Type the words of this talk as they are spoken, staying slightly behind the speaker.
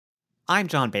I'm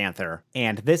John Banther,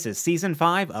 and this is Season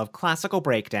 5 of Classical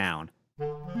Breakdown.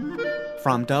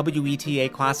 From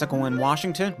WETA Classical in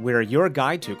Washington, we're your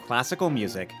guide to classical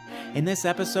music. In this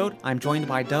episode, I'm joined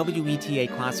by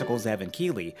WETA Classical's Evan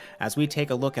Keeley as we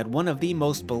take a look at one of the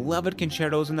most beloved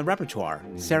concertos in the repertoire,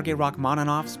 Sergei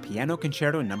Rachmaninoff's Piano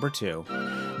Concerto No. 2.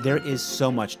 There is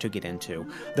so much to get into,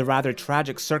 the rather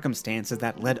tragic circumstances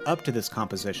that led up to this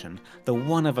composition, the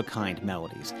one-of-a-kind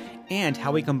melodies, and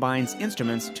how he combines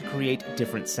instruments to create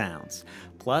different sounds.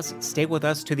 Plus, stay with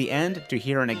us to the end to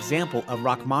hear an example of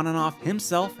Rachmaninoff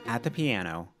himself at the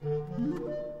piano.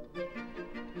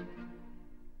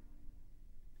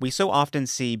 We so often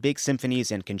see big symphonies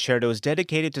and concertos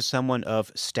dedicated to someone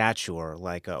of stature,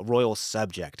 like a royal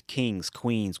subject, kings,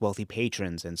 queens, wealthy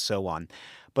patrons, and so on.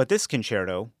 But this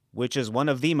concerto, which is one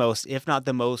of the most, if not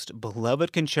the most,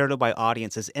 beloved concerto by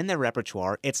audiences in their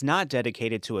repertoire, it's not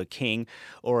dedicated to a king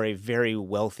or a very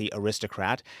wealthy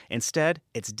aristocrat. Instead,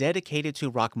 it's dedicated to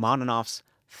Rachmaninoff's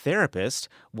therapist,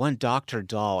 one Dr.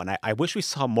 Dahl. And I wish we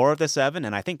saw more of this, Evan,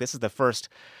 and I think this is the first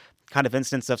kind of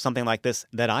instance of something like this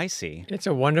that I see. It's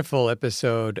a wonderful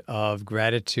episode of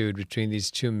gratitude between these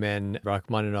two men.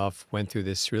 Rachmaninoff went through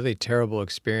this really terrible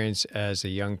experience as a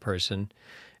young person.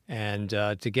 And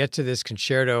to get to this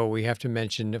concerto, we have to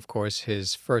mention, of course,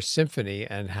 his first symphony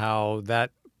and how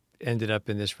that ended up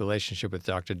in this relationship with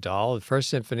Dr. Dahl. The first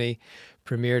symphony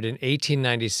premiered in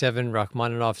 1897.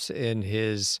 Rachmaninoff's in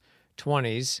his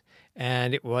 20s,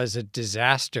 and it was a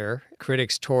disaster.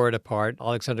 Critics tore it apart.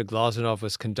 Alexander Glazunov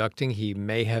was conducting. He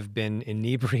may have been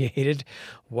inebriated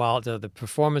while the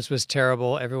performance was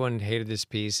terrible. Everyone hated this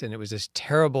piece, and it was this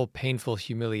terrible, painful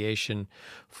humiliation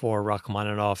for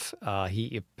Rachmaninoff.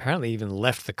 He apparently even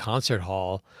left the concert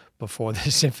hall before the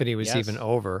symphony was even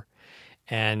over.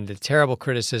 And the terrible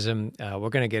criticism, we're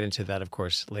going to get into that, of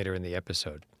course, later in the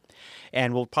episode.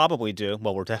 And we'll probably do,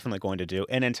 well, we're definitely going to do,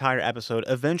 an entire episode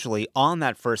eventually on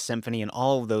that first symphony and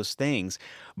all of those things.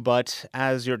 But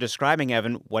as you're describing,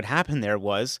 Evan, what happened there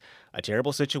was a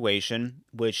terrible situation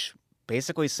which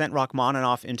basically sent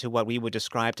Rachmaninoff into what we would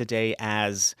describe today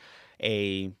as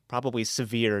a probably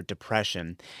severe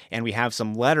depression. And we have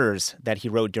some letters that he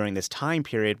wrote during this time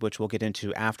period, which we'll get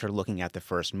into after looking at the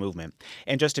first movement.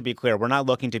 And just to be clear, we're not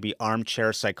looking to be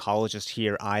armchair psychologists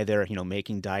here either,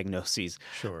 making diagnoses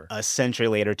a century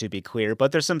later, to be clear.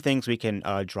 But there's some things we can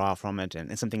draw from it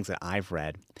and some things that I've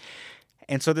read.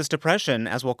 And so this depression,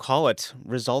 as we'll call it,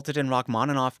 resulted in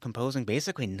Rachmaninoff composing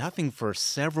basically nothing for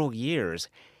several years.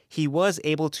 He was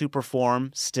able to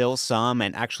perform still some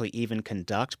and actually even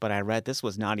conduct, but I read this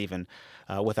was not even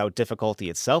without difficulty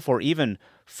itself or even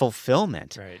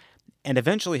fulfillment. Right. And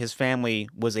eventually his family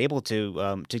was able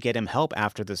to get him help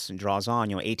after this draws on.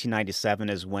 1897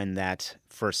 is when that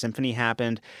first symphony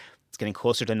happened. It's getting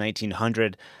closer to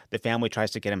 1900. The family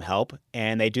tries to get him help,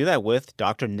 and they do that with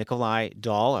Dr. Nikolai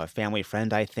Dahl, a family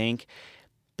friend, I think.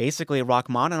 Basically,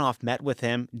 Rachmaninoff met with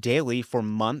him daily for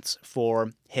months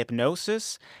for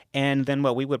hypnosis and then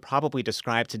what we would probably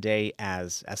describe today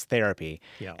as therapy.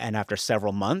 Yeah. And after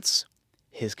several months,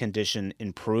 his condition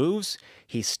improves.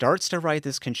 He starts to write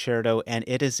this concerto, and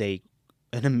it is an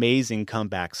amazing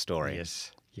comeback story.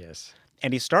 Yes.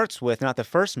 And he starts with not the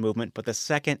first movement, but the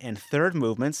second and third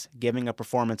movements, giving a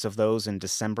performance of those in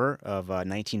December of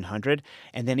 1900.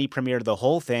 And then he premiered the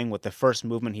whole thing with the first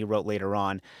movement he wrote later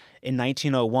on in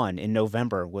 1901, in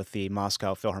November, with the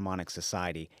Moscow Philharmonic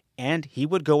Society. And he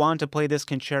would go on to play this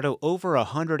concerto over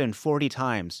 140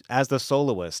 times as the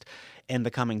soloist in the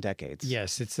coming decades.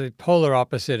 Yes, it's the polar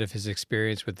opposite of his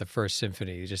experience with the first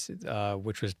symphony,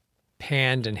 which was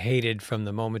panned and hated from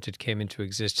the moment it came into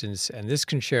existence, and this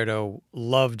concerto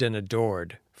loved and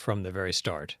adored from the very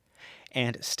start.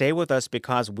 And stay with us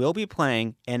because we'll be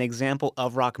playing an example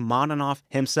of Rachmaninoff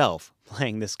himself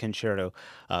playing this concerto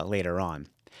later on.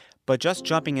 But just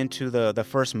jumping into the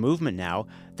first movement now,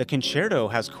 the concerto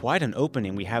has quite an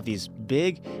opening. We have these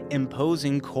big,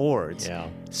 imposing chords. Yeah.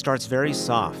 Starts very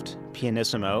soft,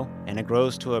 pianissimo, and it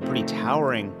grows to a pretty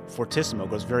towering fortissimo,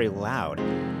 goes very loud.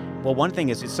 Well, one thing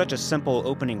is it's such a simple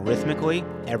opening rhythmically.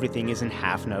 Everything is in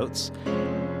half notes.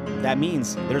 That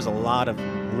means there's a lot of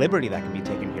liberty that can be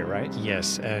taken here, right?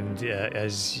 Yes, and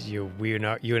as you and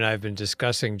I have been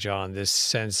discussing, John, this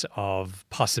sense of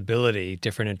possibility,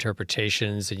 different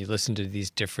interpretations, and you listen to these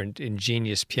different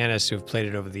ingenious pianists who have played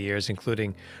it over the years,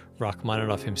 including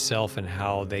Rachmaninoff himself, and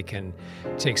how they can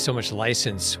take so much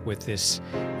license with this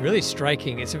really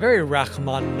striking, it's a very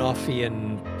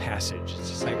Rachmaninovian passage. It's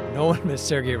just like no one but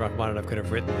Sergei Rachmaninoff could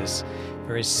have written this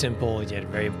very simple yet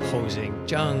very imposing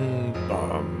chung,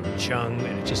 bum, chung,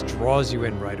 and it just draws you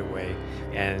in right away.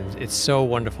 And it's so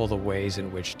wonderful the ways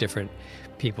in which different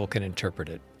people can interpret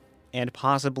it. and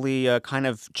possibly a kind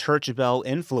of church bell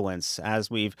influence, as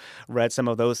we've read some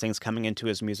of those things coming into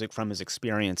his music from his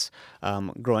experience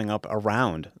growing up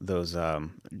around those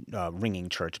ringing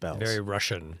church bells. Very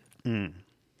Russian.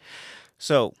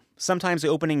 So sometimes the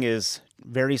opening is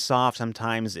very soft,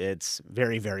 sometimes it's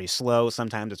very, very slow,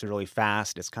 sometimes it's really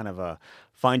fast. It's kind of a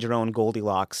find your own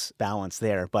Goldilocks balance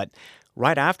there. But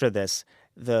right after this,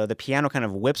 the piano kind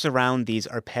of whips around these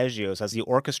arpeggios as the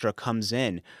orchestra comes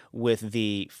in with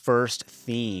the first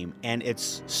theme, and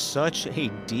it's such a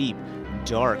deep,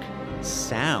 dark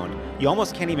sound. You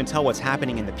almost can't even tell what's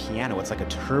happening in the piano. It's like a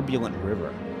turbulent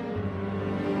river.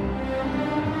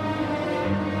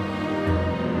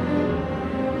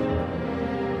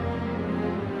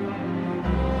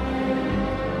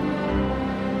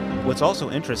 What's also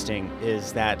interesting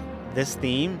is that this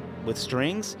theme with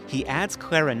strings, he adds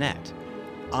clarinet.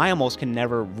 I almost can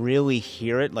never really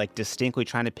hear it, like distinctly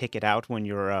trying to pick it out when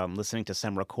you're listening to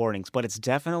some recordings, but it's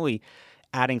definitely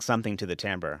adding something to the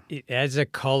timbre. It adds a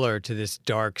color to this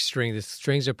dark string. The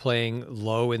strings are playing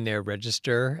low in their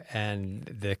register, and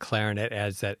the clarinet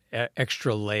adds that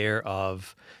extra layer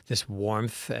of this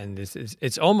warmth, and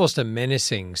it's almost a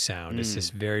menacing sound. It's this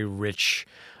very rich,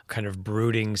 kind of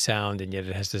brooding sound, and yet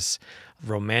it has this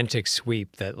romantic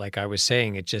sweep that, like I was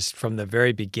saying, it just from the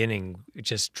very beginning, it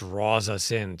just draws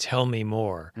us in. Tell me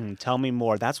more. Tell me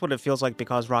more. That's what it feels like,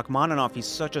 because Rachmaninoff, he's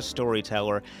such a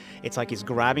storyteller. It's like he's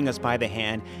grabbing us by the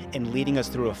hand and leading us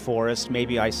through a forest.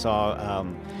 Maybe I saw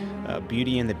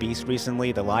Beauty and the Beast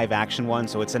recently, the live action one,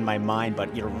 so it's in my mind,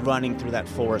 but you're running through that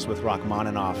forest with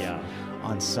Rachmaninoff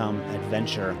on some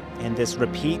adventure. And this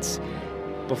repeats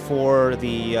before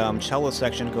the cello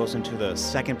section goes into the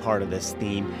second part of this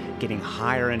theme, getting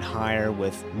higher and higher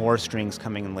with more strings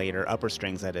coming in later, upper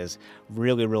strings that is,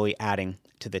 really, really adding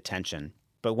to the tension.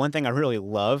 But one thing I really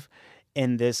love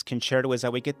in this concerto is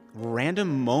that we get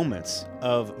random moments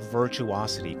of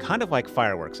virtuosity, kind of like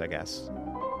fireworks, I guess.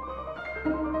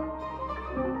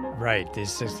 Right,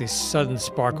 these sudden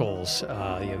sparkles,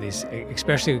 these,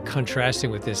 especially contrasting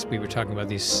with this, we were talking about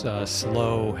these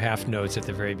slow half notes at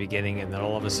the very beginning, and then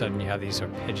all of a sudden you have these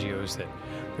arpeggios that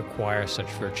require such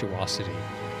virtuosity.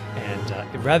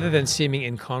 And rather than seeming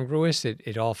incongruous,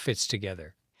 it all fits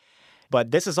together.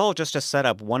 But this is all just to set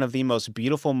up one of the most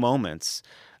beautiful moments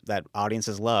that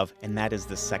audiences love, and that is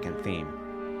the second theme.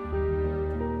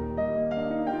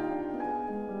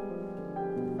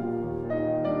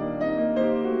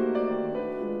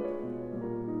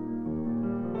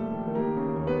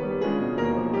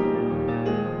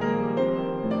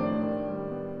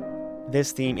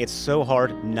 This theme, it's so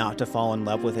hard not to fall in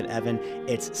love with it, Evan.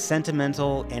 It's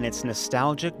sentimental and it's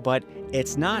nostalgic, but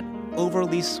it's not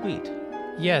overly sweet.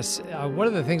 Yes, one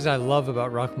of the things I love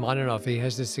about Rachmaninoff, he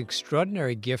has this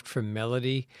extraordinary gift for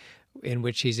melody in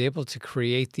which he's able to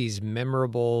create these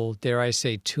memorable, dare I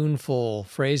say, tuneful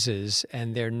phrases,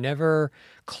 and they're never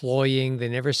cloying. They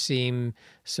never seem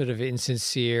sort of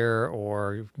insincere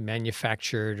or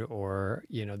manufactured, or,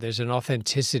 there's an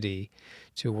authenticity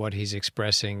to what he's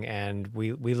expressing. And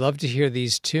we love to hear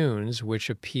these tunes, which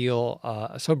appeal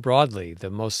so broadly. The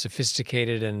most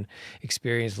sophisticated and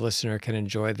experienced listener can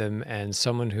enjoy them, and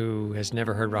someone who has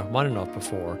never heard Rachmaninoff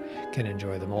before can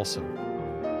enjoy them also.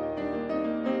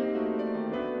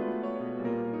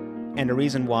 And the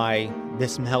reason why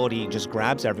this melody just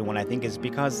grabs everyone, I think, is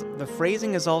because the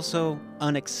phrasing is also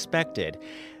unexpected.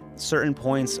 Certain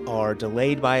points are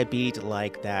delayed by a beat,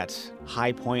 like that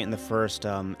high point in the first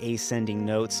ascending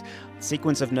notes,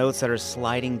 sequence of notes that are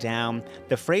sliding down.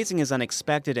 The phrasing is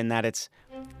unexpected in that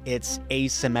it's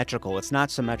asymmetrical. It's not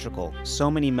symmetrical.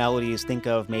 So many melodies, think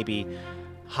of maybe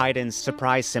Haydn's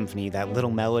Surprise Symphony, that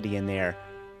little melody in there,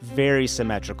 very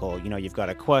symmetrical. You've got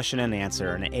a question and answer,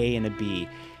 an A and a B.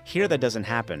 Here that doesn't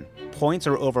happen. Points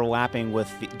are overlapping with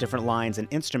the different lines and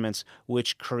instruments,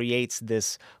 which creates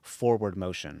this forward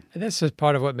motion. And this is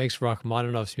part of what makes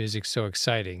Rachmaninoff's music so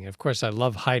exciting. Of course, I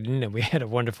love Haydn, and we had a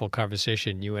wonderful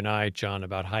conversation, you and I, John,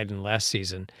 about Haydn last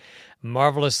season.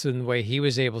 Marvelous in the way he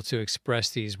was able to express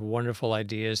these wonderful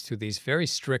ideas through these very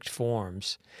strict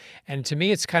forms. And to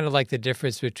me, it's kind of like the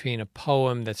difference between a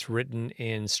poem that's written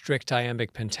in strict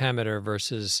iambic pentameter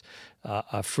versus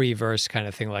a free verse kind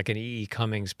of thing, like an E. E.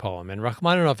 Cummings poem. And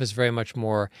Rachmaninoff is very much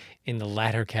more in the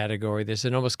latter category. There's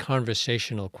an almost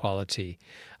conversational quality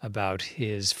about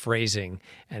his phrasing.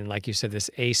 And like you said, this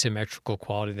asymmetrical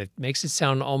quality that makes it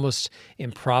sound almost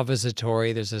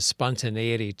improvisatory. There's a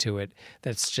spontaneity to it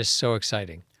that's just so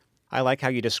exciting. I like how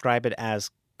you describe it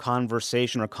as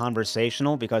conversation or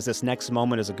conversational, because this next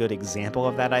moment is a good example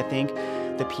of that, I think.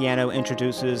 The piano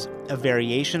introduces a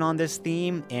variation on this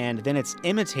theme, and then it's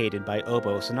imitated by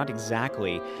oboe, so not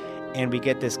exactly. and we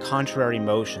get this contrary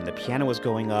motion. The piano is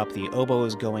going up, the oboe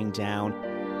is going down.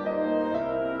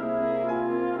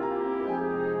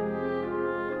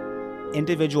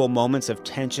 Individual moments of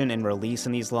tension and release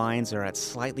in these lines are at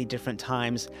slightly different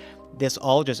times. This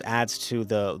all just adds to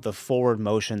the forward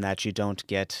motion that you don't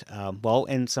get,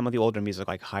 in some of the older music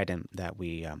like Haydn that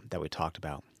we talked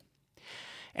about.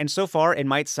 And so far, it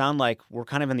might sound like we're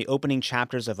kind of in the opening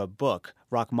chapters of a book.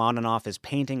 Rachmaninoff is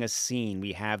painting a scene.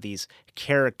 We have these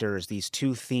characters, these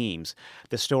two themes.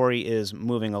 The story is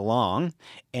moving along,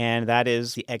 and that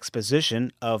is the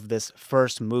exposition of this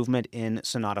first movement in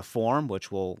sonata form,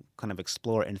 which we'll kind of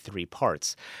explore in 3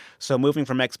 parts. So moving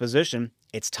from exposition,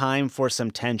 it's time for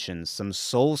some tension, some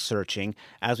soul-searching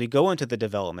as we go into the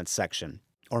development section.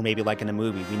 Or maybe like in a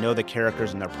movie, we know the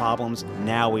characters and their problems,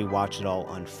 now we watch it all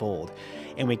unfold.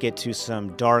 And we get to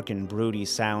some dark and broody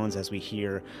sounds as we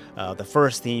hear the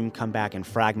first theme come back in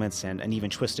fragments and even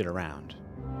twist it around.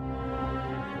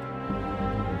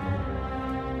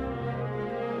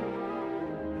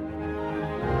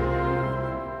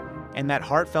 And that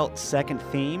heartfelt second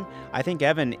theme, I think,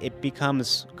 Evan, it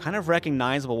becomes kind of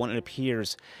recognizable when it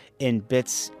appears in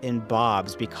bits and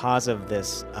bobs because of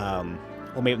this,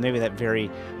 maybe that very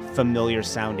familiar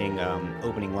sounding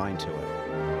opening line to it.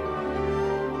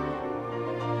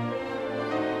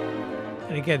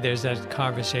 And again, there's that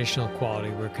conversational quality.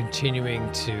 We're continuing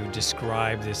to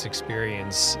describe this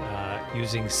experience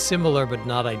using similar but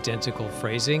not identical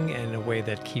phrasing in a way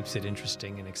that keeps it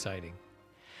interesting and exciting.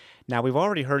 Now, we've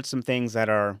already heard some things that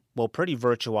are, pretty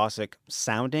virtuosic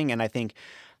sounding, and I think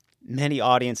many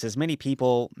audiences, many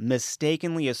people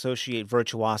mistakenly associate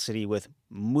virtuosity with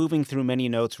moving through many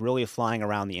notes, really flying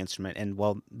around the instrument. And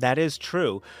that is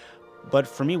true. But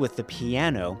for me, with the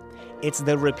piano, it's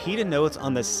the repeated notes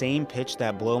on the same pitch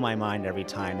that blow my mind every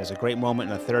time. There's a great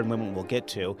moment and a third moment we'll get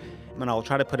to. And I'll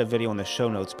try to put a video on the show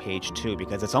notes page too,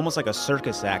 because it's almost like a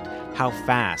circus act how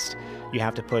fast you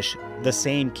have to push the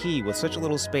same key with such a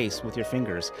little space with your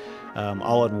fingers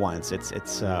all at once.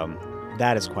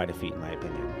 That is quite a feat in my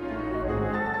opinion.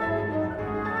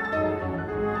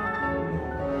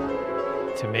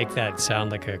 To make that sound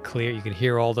like a clear, you can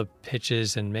hear all the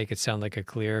pitches and make it sound like a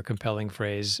clear, compelling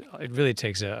phrase. It really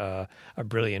takes a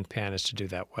brilliant pianist to do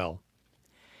that well.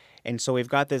 And so we've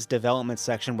got this development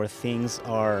section where things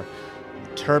are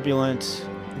turbulent.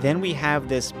 Then we have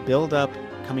this build-up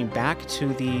coming back to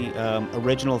the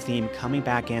original theme, coming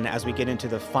back in as we get into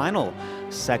the final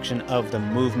section of the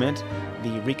movement,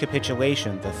 the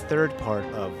recapitulation, the third part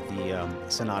of the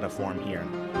sonata form here.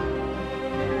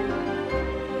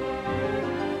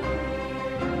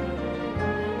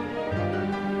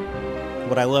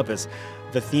 What I love is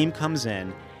the theme comes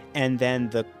in, and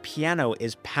then the piano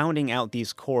is pounding out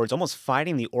these chords, almost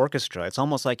fighting the orchestra. It's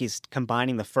almost like he's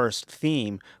combining the first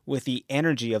theme with the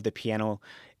energy of the piano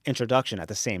introduction at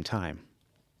the same time.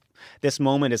 This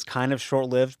moment is kind of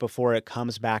short-lived before it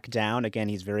comes back down. Again,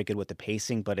 he's very good with the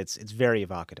pacing, but it's very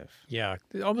evocative. Yeah,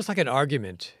 almost like an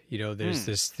argument.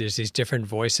 There's these different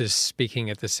voices speaking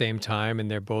at the same time,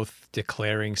 and they're both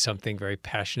declaring something very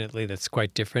passionately that's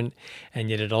quite different,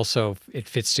 and yet it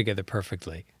fits together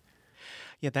perfectly.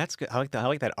 Yeah, that's good. I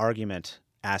like that argument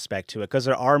aspect to it, because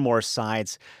there are more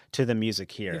sides to the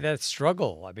music here. Yeah, that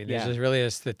struggle. I mean,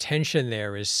 the tension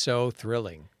there is so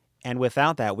thrilling. And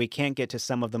without that, we can't get to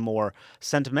some of the more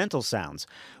sentimental sounds,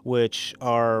 which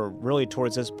are really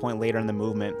towards this point later in the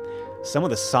movement, some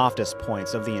of the softest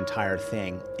points of the entire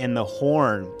thing. And the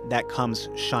horn that comes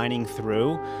shining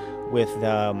through with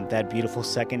that beautiful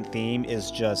second theme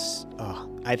is just,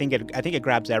 I think it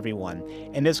grabs everyone.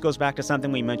 And this goes back to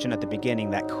something we mentioned at the beginning,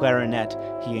 that clarinet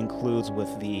he includes with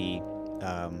the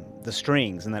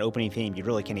strings in that opening theme. You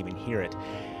really can't even hear it.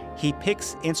 He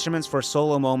picks instruments for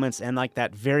solo moments and like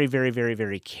that very, very, very,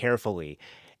 very carefully,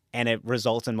 and it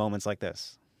results in moments like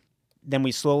this. Then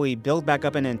we slowly build back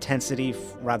up in intensity,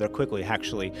 rather quickly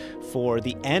actually, for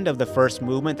the end of the first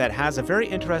movement that has a very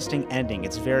interesting ending.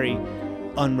 It's very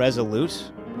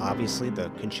unresolute. Obviously, the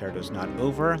concerto's not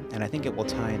over, and I think it will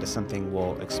tie into something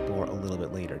we'll explore a little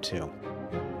bit later too.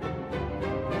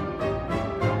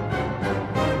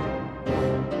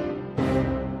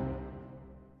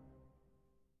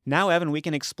 Now, Evan, we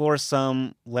can explore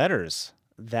some letters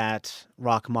that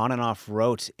Rachmaninoff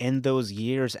wrote in those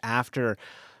years after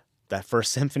that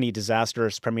first symphony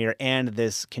disastrous premiere and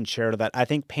this concerto that I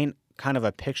think paint kind of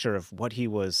a picture of what he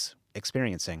was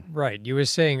experiencing. Right. You were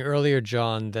saying earlier,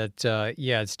 John, that,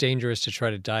 it's dangerous to try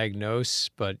to diagnose,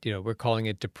 but, we're calling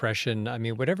it depression. I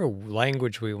mean, whatever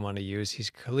language we want to use, he's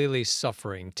clearly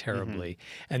suffering terribly.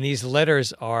 Mm-hmm. And these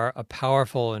letters are a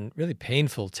powerful and really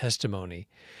painful testimony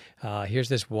Here's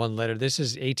this one letter. This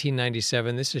is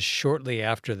 1897. This is shortly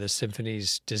after the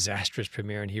symphony's disastrous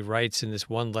premiere. And he writes in this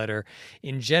one letter,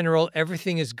 "In general,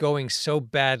 everything is going so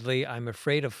badly, I'm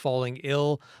afraid of falling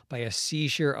ill by a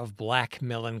seizure of black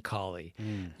melancholy."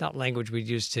 Mm. Not language we'd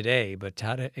use today, but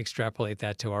how to extrapolate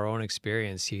that to our own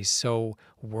experience. He's so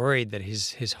worried that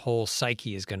his whole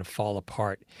psyche is going to fall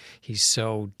apart. He's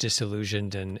so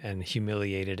disillusioned and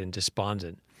humiliated and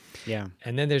despondent. Yeah.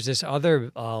 And then there's this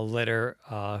other letter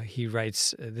he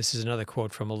writes. This is another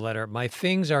quote from a letter. "My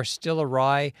things are still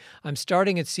awry. I'm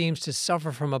starting, it seems, to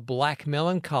suffer from a black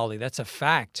melancholy. That's a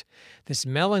fact. This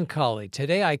melancholy.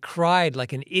 Today I cried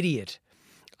like an idiot.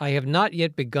 I have not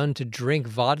yet begun to drink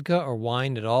vodka or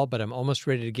wine at all, but I'm almost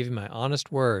ready to give you my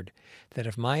honest word that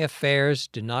if my affairs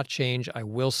do not change, I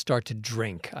will start to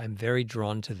drink. I'm very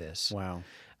drawn to this." Wow.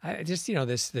 I just,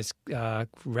 this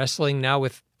wrestling now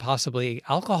with possibly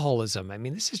alcoholism. I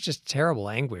mean, this is just terrible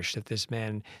anguish that this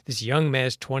young man,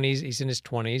 he's in his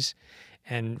 20s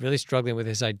and really struggling with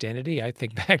his identity. I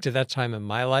think back to that time in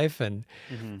my life, and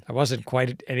I wasn't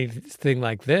quite anything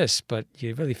like this, but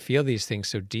you really feel these things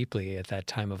so deeply at that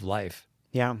time of life.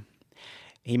 Yeah.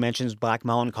 He mentions black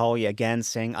melancholy again,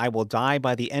 saying, "I will die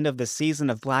by the end of the season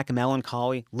of black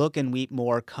melancholy. Look and weep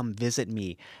more. Come visit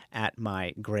me at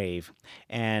my grave."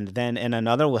 And then in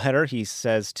another letter, he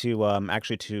says to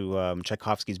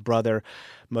Tchaikovsky's brother,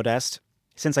 Modeste,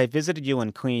 "Since I visited you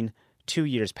in Queen, 2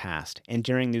 years passed, and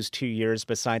during those 2 years,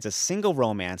 besides a single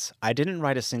romance, I didn't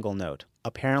write a single note.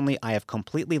 Apparently, I have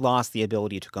completely lost the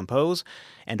ability to compose,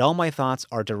 and all my thoughts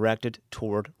are directed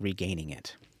toward regaining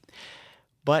it."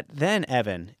 But then,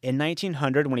 Evan, in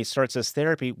 1900, when he starts his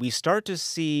therapy, we start to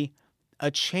see a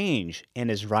change in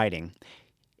his writing.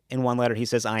 In one letter, he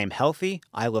says, "I am healthy,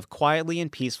 I live quietly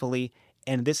and peacefully,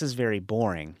 and this is very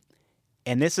boring."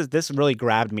 And this really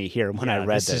grabbed me here when I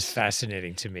read this. This is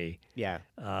fascinating to me. Yeah.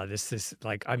 This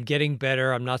like, I'm getting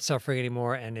better, I'm not suffering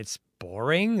anymore, and it's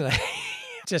boring. Like,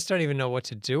 just don't even know what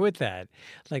to do with that.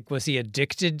 Like, was he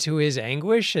addicted to his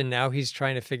anguish and now he's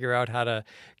trying to figure out how to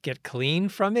get clean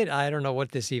from it? I don't know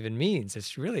what this even means.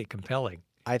 It's really compelling.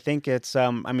 I think it's,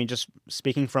 just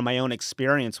speaking from my own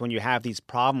experience, when you have these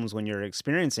problems, when you're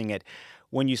experiencing it,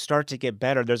 when you start to get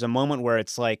better, there's a moment where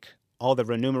it's like all the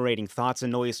remunerating thoughts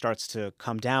and noise starts to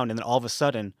come down. And then all of a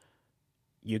sudden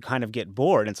you kind of get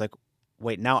bored. And it's like,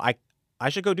 wait, now I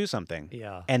should go do something.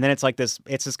 Yeah. And then it's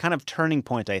this kind of turning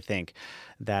point, I think,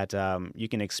 that you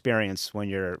can experience when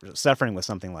you're suffering with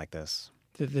something like this.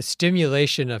 The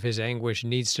stimulation of his anguish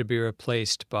needs to be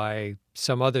replaced by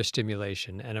some other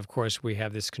stimulation. And of course, we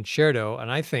have this concerto.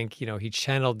 And I think, he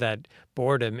channeled that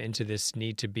boredom into this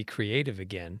need to be creative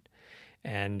again.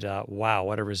 And wow,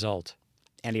 what a result.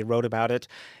 And he wrote about it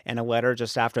in a letter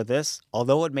just after this.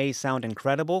 "Although it may sound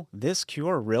incredible, this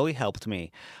cure really helped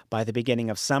me. By the beginning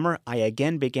of summer, I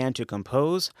again began to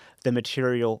compose. The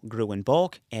material grew in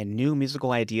bulk, and new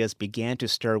musical ideas began to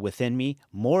stir within me,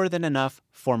 more than enough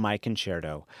for my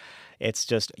concerto." It's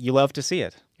just, you love to see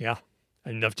it. Yeah,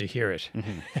 I'd love to hear it.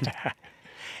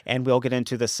 And we'll get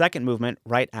into the second movement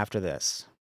right after this.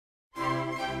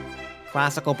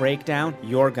 Classical Breakdown,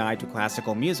 your guide to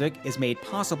classical music, is made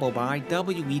possible by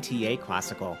WETA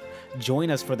Classical. Join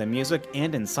us for the music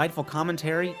and insightful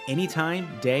commentary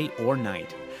anytime, day or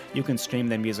night. You can stream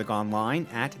the music online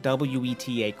at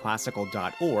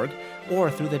wetaclassical.org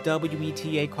or through the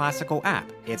WETA Classical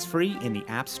app. It's free in the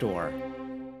App Store.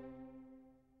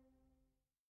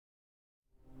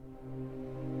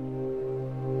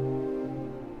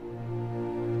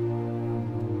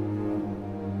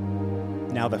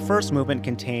 Now, the first movement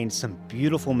contains some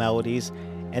beautiful melodies,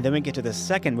 and then we get to the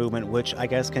second movement, which I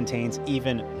guess contains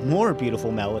even more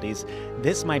beautiful melodies.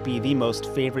 This might be the most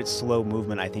favorite slow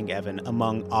movement, I think, Evan,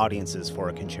 among audiences for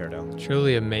a concerto.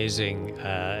 Truly amazing.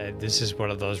 This is one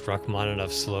of those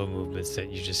Rachmaninoff slow movements that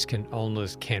you just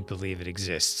almost can't believe it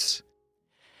exists.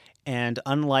 And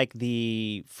unlike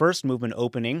the first movement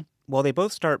opening, well, they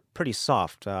both start pretty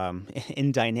soft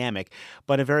in dynamic,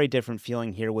 but a very different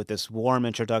feeling here with this warm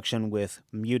introduction with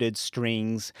muted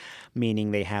strings,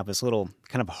 meaning they have this little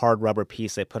kind of hard rubber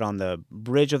piece they put on the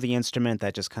bridge of the instrument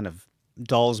that just kind of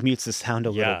mutes the sound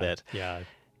a little bit. Yeah.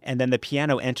 And then the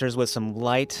piano enters with some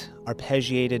light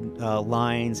arpeggiated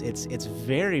lines. It's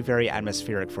very, very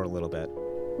atmospheric for a little bit.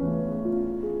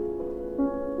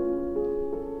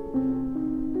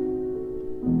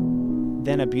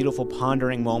 Then a beautiful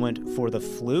pondering moment for the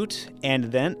flute.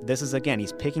 And then, this is again,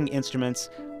 he's picking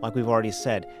instruments, like we've already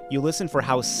said. You listen for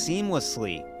how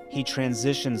seamlessly he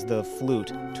transitions the flute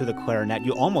to the clarinet.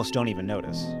 You almost don't even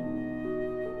notice.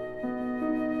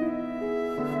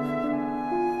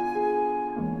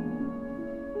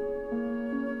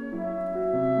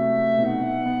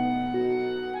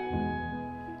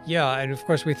 Yeah, and of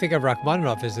course, we think of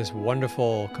Rachmaninoff as this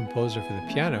wonderful composer for the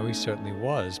piano. He certainly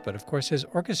was. But of course, his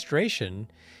orchestration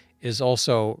is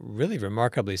also really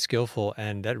remarkably skillful,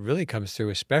 and that really comes through,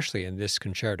 especially in this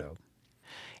concerto.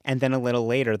 And then a little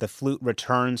later, the flute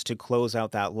returns to close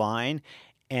out that line.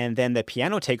 And then the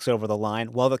piano takes over the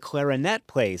line while the clarinet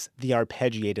plays the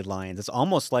arpeggiated lines. It's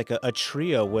almost like a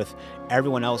trio with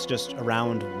everyone else just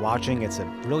around watching. It's a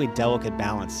really delicate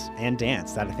balance and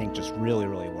dance that I think just really,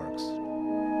 really works.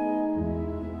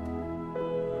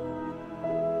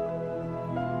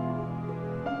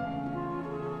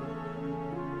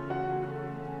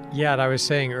 Yeah, and I was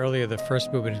saying earlier, the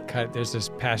first movement, there's this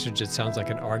passage that sounds like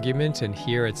an argument, and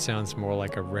here it sounds more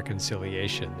like a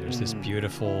reconciliation. There's this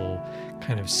beautiful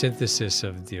kind of synthesis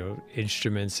of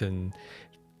instruments and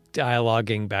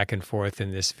dialoguing back and forth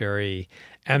in this very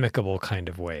amicable kind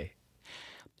of way.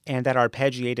 And that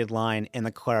arpeggiated line in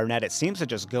the clarinet, it seems to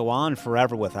just go on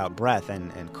forever without breath,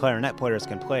 and clarinet players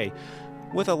can play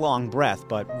with a long breath,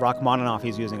 but Rachmaninoff,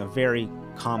 he's using a very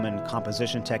common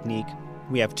composition technique.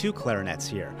 We have two clarinets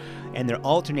here, and they're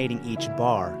alternating each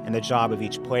bar, and the job of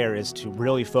each player is to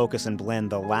really focus and blend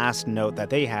the last note that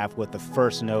they have with the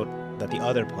first note that the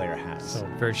other player has. So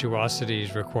virtuosity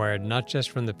is required not just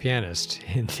from the pianist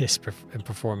in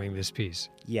performing this piece.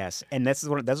 Yes, and this is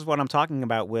what I'm talking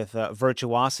about with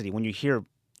virtuosity. When you hear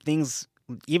things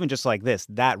even just like this,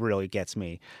 that really gets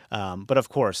me. But of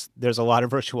course, there's a lot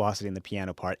of virtuosity in the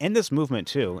piano part, and this movement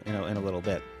too, in a little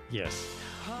bit. Yes.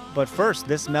 But first,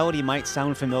 this melody might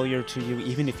sound familiar to you,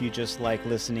 even if you just like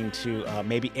listening to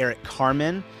maybe Eric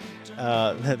Carmen,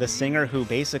 the singer who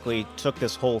basically took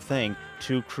this whole thing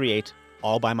to create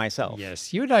All by Myself.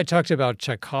 Yes. You and I talked about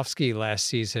Tchaikovsky last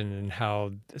season and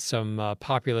how some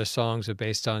popular songs are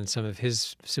based on some of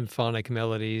his symphonic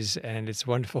melodies, and it's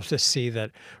wonderful to see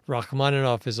that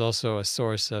Rachmaninoff is also a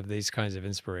source of these kinds of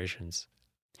inspirations.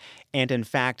 And in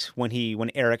fact, when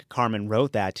Eric Carmen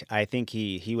wrote that, I think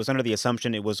he was under the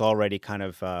assumption it was already kind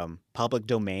of public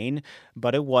domain,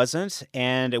 but it wasn't,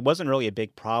 and it wasn't really a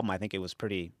big problem. I think it was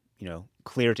pretty,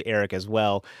 clear to Eric as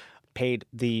well. Paid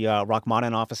the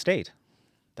Rachmaninoff estate.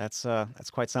 That's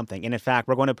quite something. And in fact,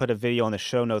 we're going to put a video on the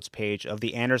show notes page of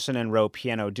the Anderson and Rowe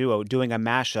piano duo doing a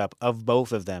mashup of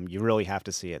both of them. You really have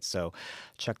to see it, so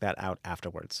check that out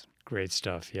afterwards. Great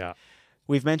stuff, yeah.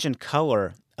 We've mentioned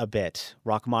color a bit.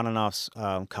 Rachmaninoff's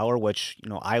color, which,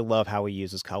 I love how he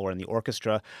uses color in the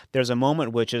orchestra. There's a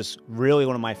moment which is really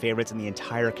one of my favorites in the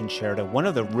entire concerto, one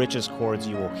of the richest chords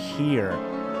you will hear.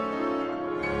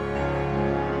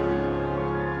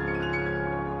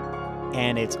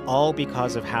 And it's all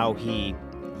because of how he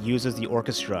uses the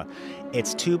orchestra.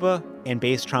 It's tuba and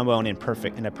bass trombone in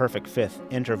a perfect fifth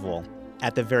interval.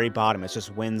 At the very bottom, it's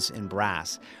just winds and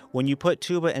brass. When you put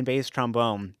tuba and bass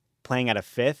trombone playing at a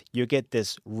fifth, you get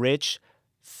this rich,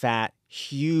 fat,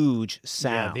 huge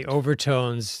sound. Yeah, the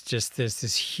overtones, just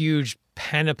this huge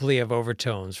panoply of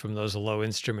overtones from those low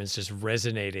instruments just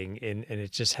resonating, and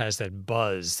it just has that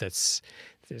buzz it's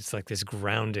like this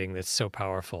grounding that's so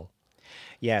powerful.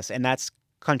 Yes, and that's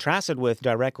contrasted with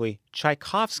directly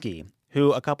Tchaikovsky,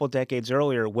 who a couple decades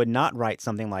earlier would not write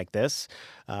something like this.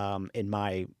 In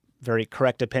my very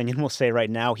correct opinion, we'll say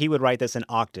right now, he would write this in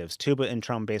octaves. Tuba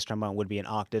and bass trombone would be in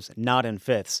octaves, not in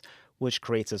fifths, which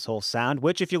creates this whole sound,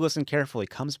 which, if you listen carefully,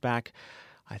 comes back,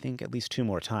 I think, at least 2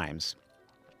 more times.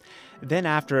 Then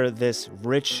after this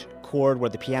rich chord where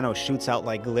the piano shoots out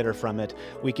like glitter from it,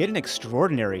 we get an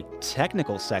extraordinary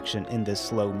technical section in this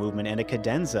slow movement and a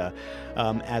cadenza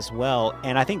as well.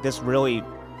 And I think this really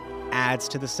adds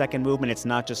to the second movement. It's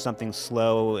not just something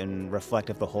slow and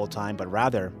reflective the whole time, but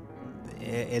rather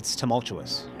it's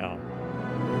tumultuous. Yeah.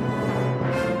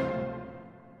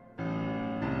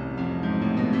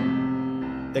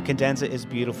 The cadenza is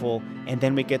beautiful, and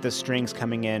then we get the strings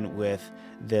coming in with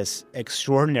this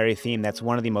extraordinary theme that's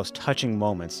one of the most touching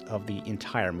moments of the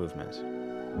entire movement.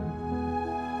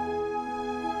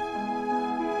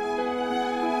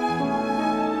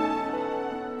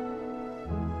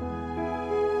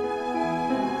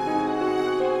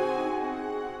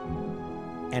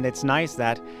 And it's nice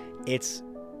that it's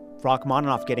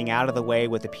Rachmaninoff getting out of the way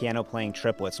with the piano playing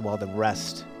triplets while the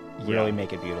rest really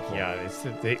make it beautiful. Yeah, it's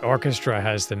the orchestra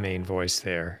has the main voice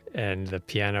there, and the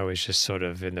piano is just sort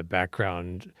of in the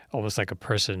background, almost like a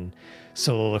person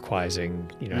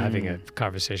soliloquizing, having a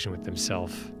conversation with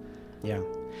themselves. Yeah.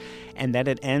 And then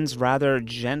it ends rather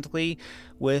gently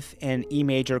with an E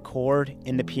major chord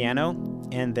in the piano,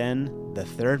 and then the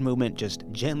third movement just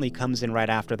gently comes in right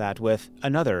after that with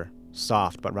another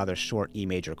soft but rather short E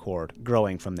major chord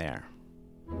growing from there.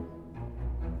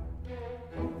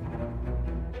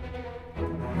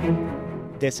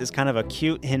 This is kind of a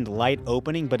cute and light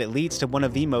opening, but it leads to one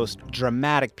of the most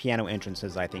dramatic piano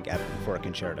entrances, I think, ever for a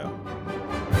concerto.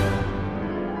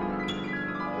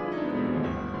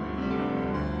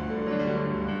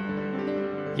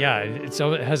 Yeah,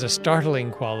 it has a startling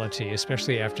quality,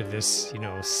 especially after this,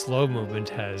 slow movement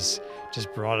has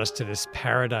just brought us to this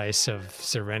paradise of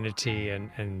serenity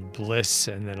and bliss.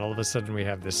 And then all of a sudden we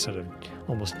have this sort of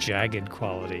almost jagged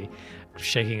quality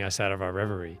shaking us out of our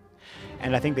reverie.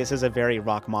 And I think this is a very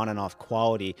Rachmaninoff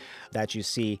quality that you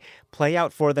see play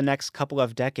out for the next couple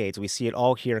of decades. We see it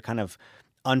all here kind of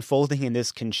unfolding in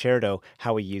this concerto,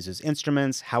 how he uses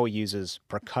instruments, how he uses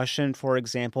percussion, for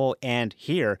example. And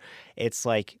here, it's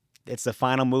like, it's the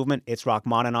final movement. It's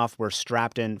Rachmaninoff. We're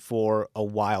strapped in for a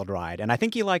wild ride. And I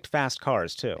think he liked fast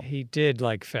cars, too. He did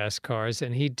like fast cars.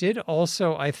 And he did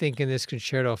also, I think, in this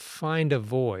concerto, find a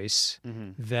voice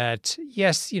that,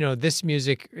 yes, this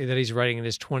music that he's writing in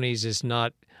his 20s is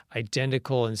not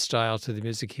identical in style to the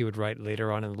music he would write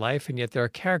later on in life. And yet there are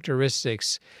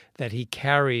characteristics that he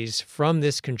carries from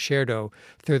this concerto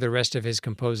through the rest of his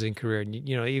composing career. And,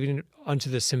 even onto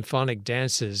the symphonic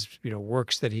dances,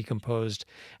 works that he composed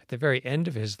at the very end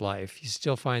of his life, you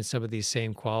still find some of these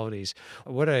same qualities.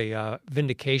 What a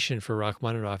vindication for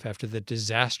Rachmaninoff after the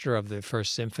disaster of the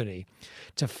First Symphony,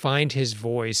 to find his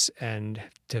voice and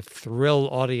to thrill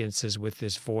audiences with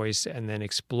this voice and then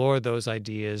explore those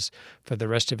ideas for the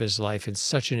rest of his life in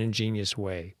such an ingenious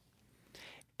way.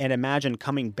 And imagine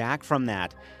coming back from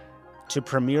that to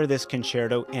premiere this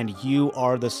concerto, and you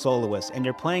are the soloist, and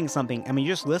you're playing something. I mean,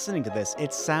 just listening to this,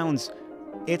 it sounds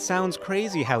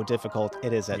crazy how difficult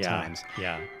it is at times.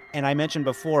 Yeah. And I mentioned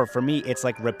before, for me, it's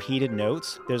like repeated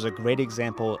notes. There's a great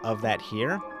example of that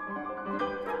here.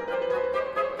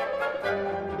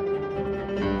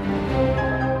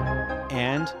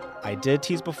 And I did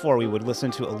tease before we would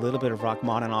listen to a little bit of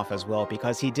Rachmaninoff as well,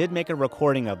 because he did make a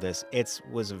recording of this. It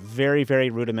was very, very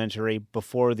rudimentary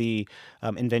before the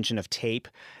invention of tape.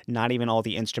 Not even all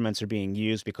the instruments are being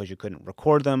used because you couldn't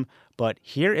record them. But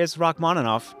here is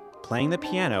Rachmaninoff playing the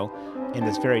piano in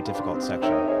this very difficult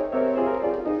section.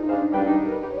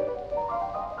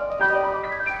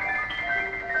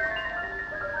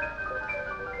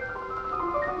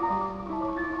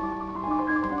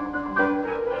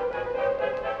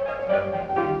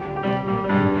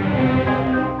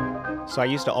 So I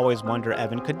used to always wonder,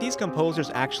 Evan, could these composers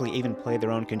actually even play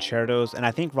their own concertos? And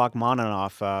I think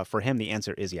Rachmaninoff, for him, the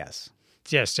answer is yes.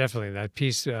 Yes, definitely. That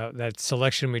piece, that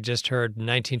selection we just heard,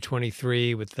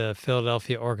 1923, with the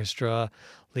Philadelphia Orchestra,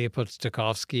 Leopold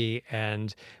Stokowski,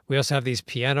 and we also have these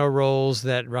piano rolls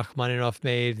that Rachmaninoff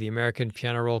made, the American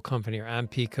Piano Roll Company, or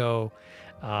Ampico.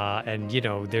 And,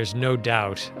 there's no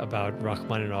doubt about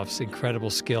Rachmaninoff's incredible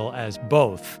skill as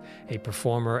both a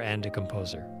performer and a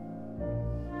composer.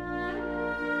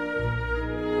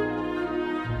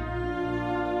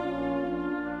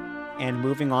 And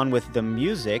moving on with the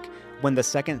music, when the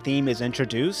second theme is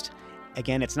introduced,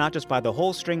 again, it's not just by the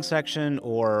whole string section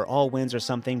or all winds or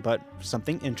something, but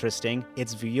something interesting.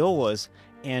 It's violas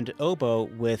and oboe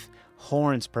with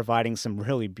horns providing some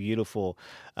really beautiful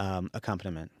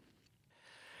accompaniment.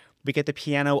 We get the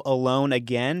piano alone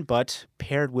again, but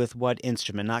paired with what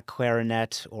instrument? Not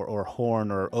clarinet or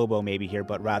horn or oboe maybe here,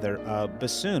 but rather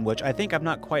bassoon, which I think I've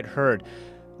not quite heard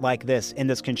like this in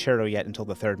this concerto yet until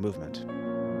the third movement.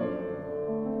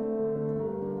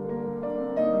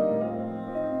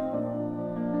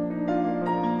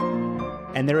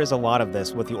 And there is a lot of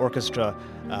this with the orchestra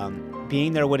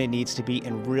being there when it needs to be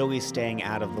and really staying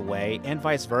out of the way, and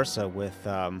vice versa with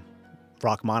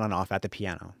Rachmaninoff at the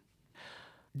piano.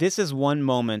 This is one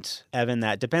moment, Evan,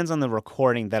 that depends on the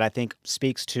recording that I think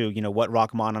speaks to, what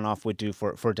Rachmaninoff would do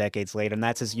for decades later, and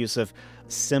that's his use of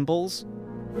cymbals.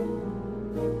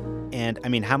 And, I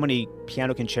mean, how many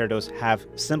piano concertos have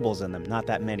cymbals in them? Not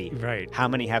that many. Right. How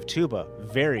many have tuba?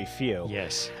 Very few.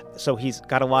 Yes. So he's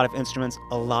got a lot of instruments,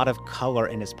 a lot of color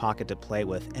in his pocket to play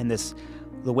with. And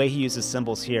the way he uses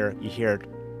cymbals here, you hear it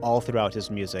all throughout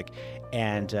his music.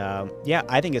 And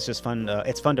I think it's just fun.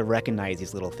 It's fun to recognize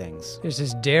these little things. There's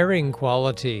this daring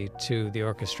quality to the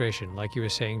orchestration, like you were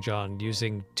saying, John,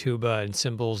 using tuba and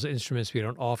cymbals, instruments we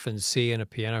don't often see in a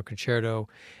piano concerto.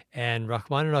 And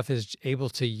Rachmaninoff is able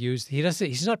to use,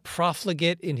 he's not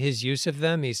profligate in his use of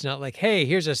them. He's not like, hey,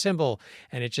 here's a cymbal,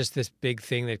 and it's just this big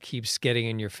thing that keeps getting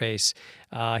in your face.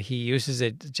 He uses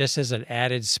it just as an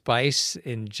added spice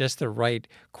in just the right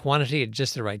quantity at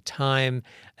just the right time.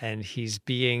 And he's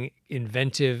being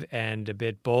inventive and a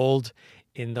bit bold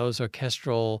in those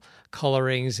orchestral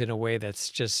colorings in a way it's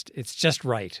just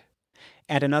right.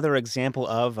 And another example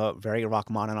of a very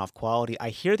Rachmaninoff quality,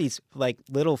 I hear these like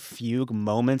little fugue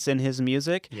moments in his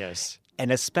music. Yes.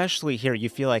 And especially here, you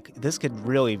feel like this could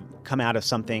really come out of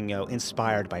something,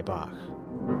 inspired by Bach.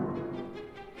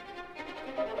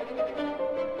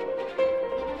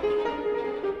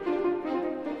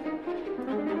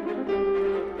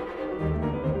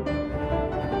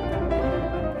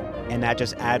 And that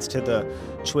just adds to the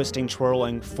twisting,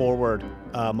 twirling forward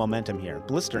momentum here.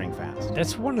 Blistering fast.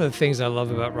 That's one of the things I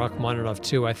love about Rachmaninoff,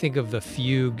 too. I think of the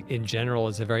fugue in general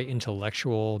as a very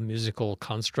intellectual musical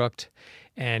construct,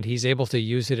 and he's able to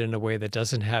use it in a way that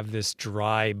doesn't have this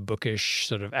dry, bookish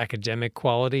sort of academic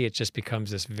quality. It just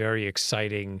becomes this very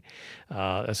exciting,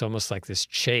 it's almost like this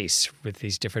chase with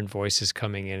these different voices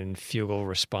coming in and fugal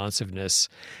responsiveness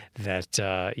that,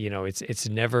 it's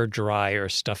never dry or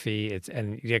stuffy.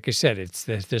 And like you said,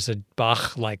 there's a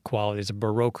Bach-like quality, there's a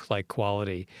Baroque-like quality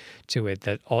to it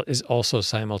that is also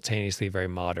simultaneously very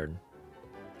modern.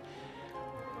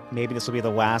 Maybe this will be the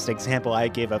last example I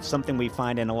give of something we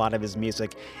find in a lot of his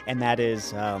music, and that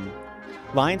is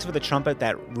lines for the trumpet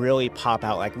that really pop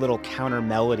out, like little counter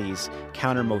melodies,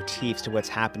 counter motifs to what's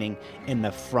happening in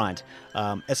the front,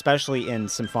 especially in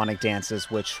symphonic dances,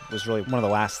 which was really one of the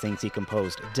last things he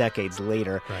composed decades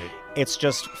later. Right. It's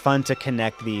just fun to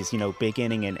connect these,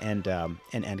 beginning and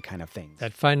end kind of things.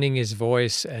 That finding his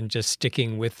voice and just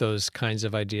sticking with those kinds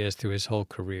of ideas through his whole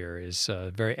career is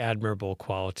a very admirable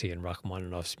quality in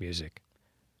Rachmaninoff's music.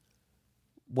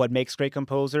 What makes great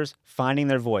composers? Finding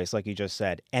their voice, like you just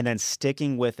said, and then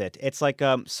sticking with it. It's like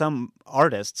some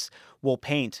artists will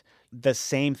paint the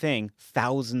same thing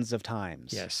thousands of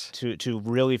times. Yes. To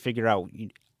really figure out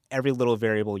every little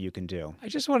variable you can do. I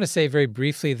just want to say very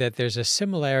briefly that there's a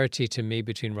similarity to me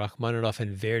between Rachmaninoff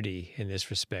and Verdi in this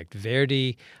respect.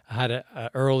 Verdi had an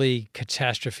early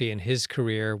catastrophe in his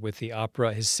career with the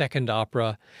opera, his second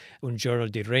opera, Un giorno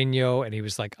di regno, and he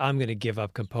was like, I'm going to give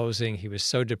up composing. He was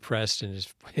so depressed, and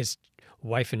his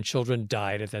wife and children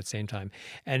died at that same time.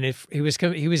 And if he was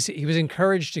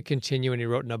encouraged to continue, and he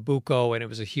wrote Nabucco, and it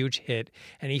was a huge hit,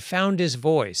 and he found his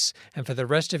voice. And for the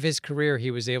rest of his career, he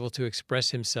was able to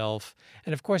express himself.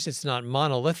 And of course, it's not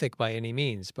monolithic by any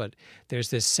means, but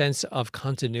there's this sense of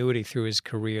continuity through his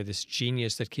career, this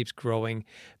genius that keeps growing,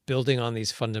 building on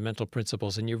these fundamental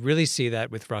principles. And you really see that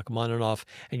with Rachmaninoff,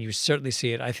 and you certainly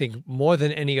see it, I think, more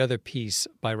than any other piece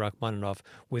by Rachmaninoff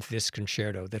with this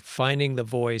concerto, that finding the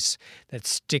voice, that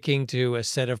sticking to a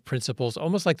set of principles,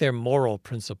 almost like they're moral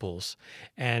principles,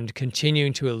 and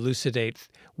continuing to elucidate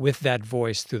with that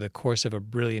voice through the course of a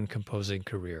brilliant composing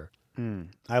career.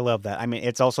 I love that. I mean,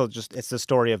 it's also it's the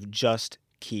story of just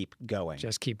keep going.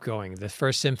 Just keep going. The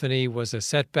first symphony was a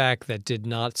setback that did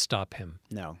not stop him.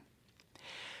 No.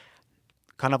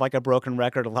 Kind of like a broken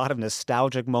record, a lot of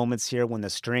nostalgic moments here when the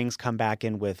strings come back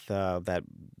in with that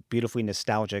beautifully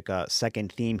nostalgic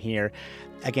second theme here.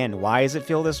 Again, why does it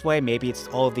feel this way? Maybe it's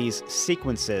all of these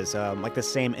sequences, like the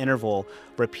same interval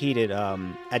repeated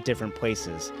at different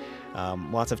places.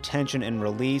 Lots of tension and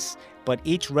release, but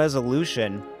each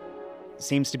resolution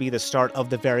seems to be the start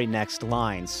of the very next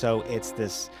line. So it's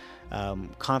this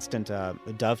constant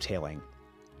dovetailing.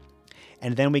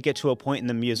 And then we get to a point in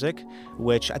the music,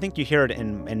 which I think you hear it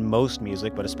in most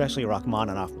music, but especially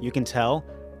Rachmaninoff. You can tell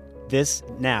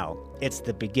it's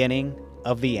the beginning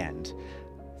of the end.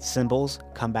 Cymbals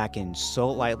come back in so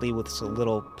lightly with some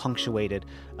little punctuated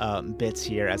bits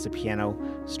here as the piano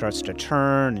starts to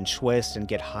turn and twist and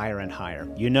get higher and higher.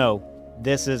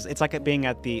 It's like it being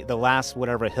at the last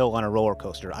whatever hill on a roller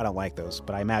coaster. I don't like those,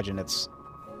 but I imagine it's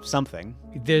something.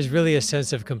 There's really a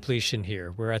sense of completion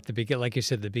here. We're at the beginning, like you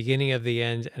said, the beginning of the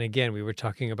end. And again, we were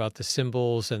talking about the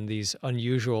cymbals and these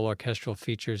unusual orchestral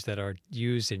features that are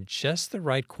used in just the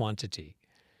right quantity.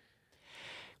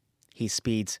 He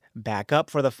speeds back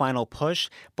up for the final push,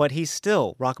 but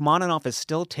Rachmaninoff is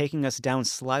still taking us down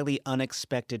slightly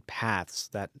unexpected paths,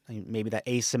 maybe that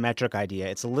asymmetric idea.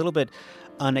 It's a little bit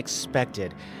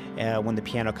unexpected. When the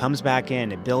piano comes back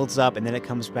in, it builds up, and then it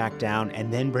comes back down,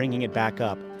 and then bringing it back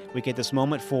up. We get this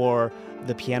moment for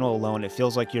the piano alone. It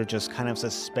feels like you're just kind of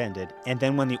suspended. And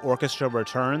then when the orchestra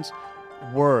returns,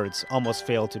 words almost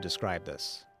fail to describe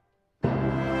this.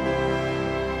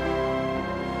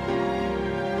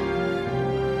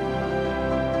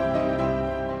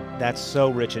 That's so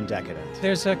rich and decadent.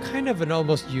 There's a kind of an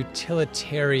almost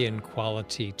utilitarian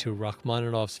quality to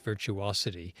Rachmaninoff's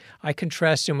virtuosity. I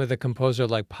contrast him with a composer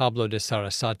like Pablo de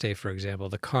Sarasate, for example,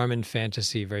 the Carmen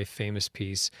Fantasy, very famous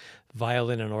piece,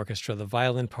 violin and orchestra. The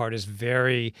violin part is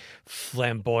very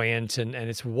flamboyant and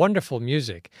it's wonderful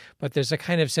music, but there's a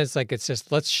kind of sense like it's just,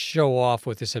 let's show off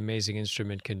what this amazing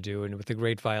instrument can do. And with the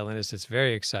great violinist, it's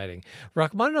very exciting.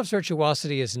 Rachmaninoff's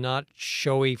virtuosity is not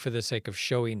showy for the sake of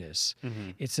showiness.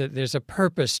 Mm-hmm. there's a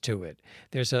purpose to it.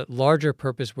 There's a larger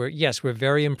purpose where, yes, we're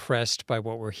very impressed by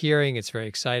what we're hearing. It's very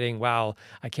exciting. Wow,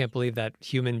 I can't believe that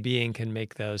human being can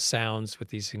make those sounds with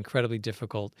these incredibly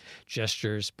difficult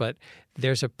gestures. But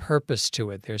there's a purpose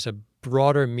to it. There's a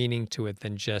broader meaning to it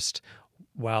than just,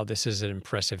 wow, this is an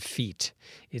impressive feat.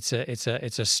 It's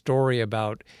a story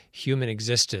about human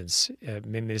existence.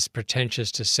 Maybe it's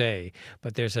pretentious to say,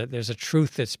 but there's a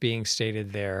truth that's being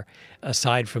stated there,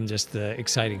 aside from just the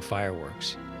exciting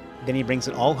fireworks. Then he brings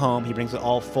it all home. He brings it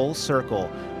all full circle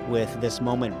with this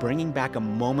moment, bringing back a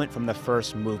moment from the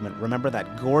first movement. Remember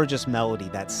that gorgeous melody,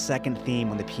 that second theme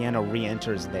when the piano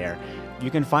re-enters there.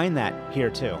 You can find that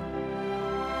here too.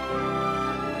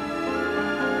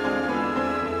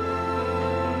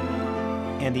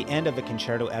 And the end of the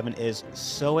concerto, Evan, is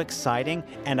so exciting.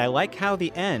 And I like how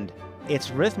the end, it's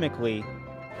rhythmically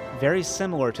very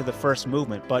similar to the first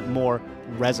movement, but more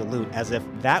resolute, as if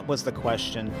that was the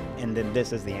question, and then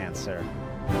this is the answer.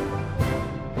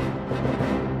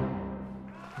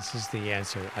 This is the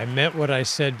answer. I meant what I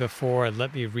said before, and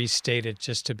let me restate it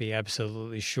just to be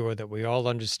absolutely sure that we all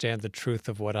understand the truth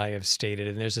of what I have stated.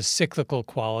 And there's a cyclical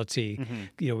quality.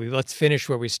 Mm-hmm. Let's finish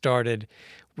where we started,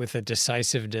 with a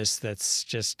decisiveness that's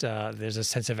just, there's a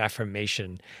sense of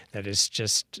affirmation that is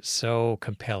just so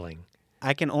compelling.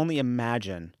 I can only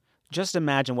imagine, just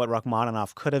imagine what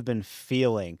Rachmaninoff could have been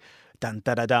feeling. Dun,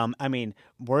 da, da, dum. I mean,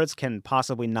 words can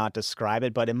possibly not describe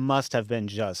it, but it must have been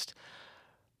just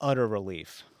utter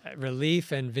relief.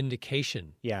 Relief and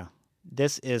vindication. Yeah.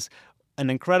 This is an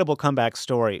incredible comeback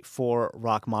story for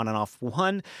Rachmaninoff,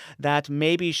 one that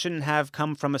maybe shouldn't have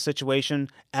come from a situation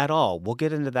at all. We'll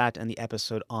get into that in the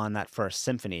episode on that first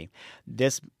symphony.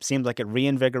 This seems like it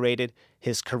reinvigorated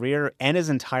his career and his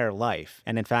entire life.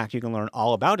 And in fact, you can learn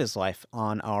all about his life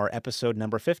on our episode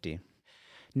number 50.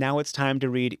 Now it's time to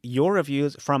read your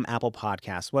reviews from Apple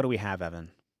Podcasts. What do we have, Evan?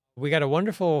 We got a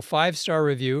wonderful 5-star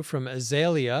review from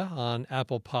Azalea on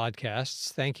Apple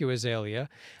Podcasts. Thank you, Azalea.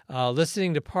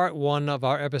 Listening to part 1 of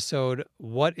our episode,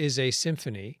 What is a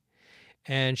Symphony?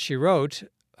 And she wrote,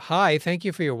 "Hi, thank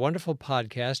you for your wonderful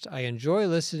podcast. I enjoy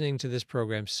listening to this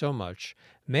program so much.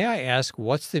 May I ask,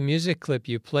 what's the music clip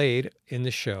you played in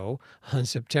the show on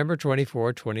September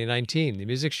 24, 2019? The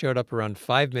music showed up around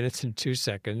 5 minutes and 2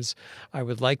 seconds. I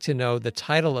would like to know the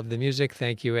title of the music.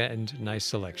 Thank you, and nice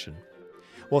selection."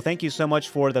 Well, thank you so much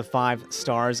for the 5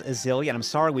 stars, Azalea. And I'm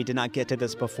sorry we did not get to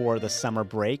this before the summer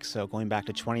break. So going back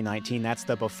to 2019, that's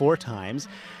the before times.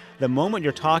 The moment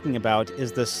you're talking about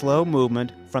is the slow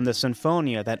movement from the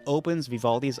Sinfonia that opens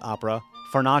Vivaldi's opera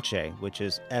Farnace, which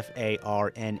is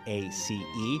Farnace.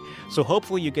 So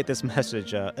hopefully you get this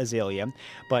message, Azalea.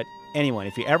 But anyone,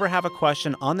 if you ever have a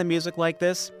question on the music like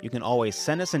this, you can always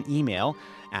send us an email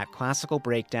at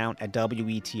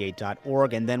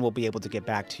classicalbreakdown@weta.org, and then we'll be able to get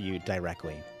back to you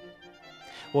directly.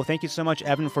 Well, thank you so much,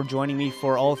 Evan, for joining me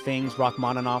for all things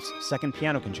Rachmaninoff's Second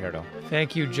Piano Concerto.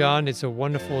 Thank you, John. It's a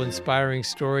wonderful, inspiring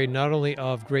story, not only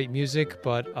of great music,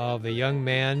 but of a young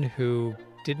man who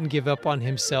didn't give up on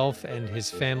himself, and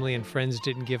his family and friends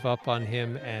didn't give up on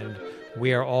him, and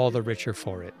we are all the richer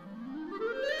for it.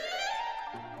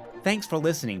 Thanks for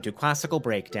listening to Classical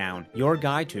Breakdown, your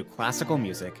guide to classical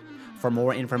music. For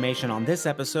more information on this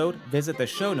episode, visit the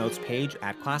show notes page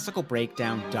at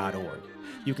classicalbreakdown.org.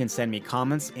 You can send me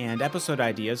comments and episode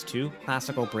ideas to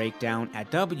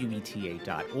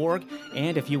classicalbreakdown@weta.org.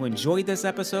 And if you enjoyed this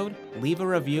episode, leave a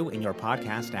review in your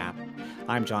podcast app.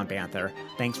 I'm John Banther.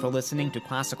 Thanks for listening to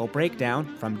Classical Breakdown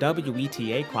from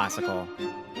WETA Classical.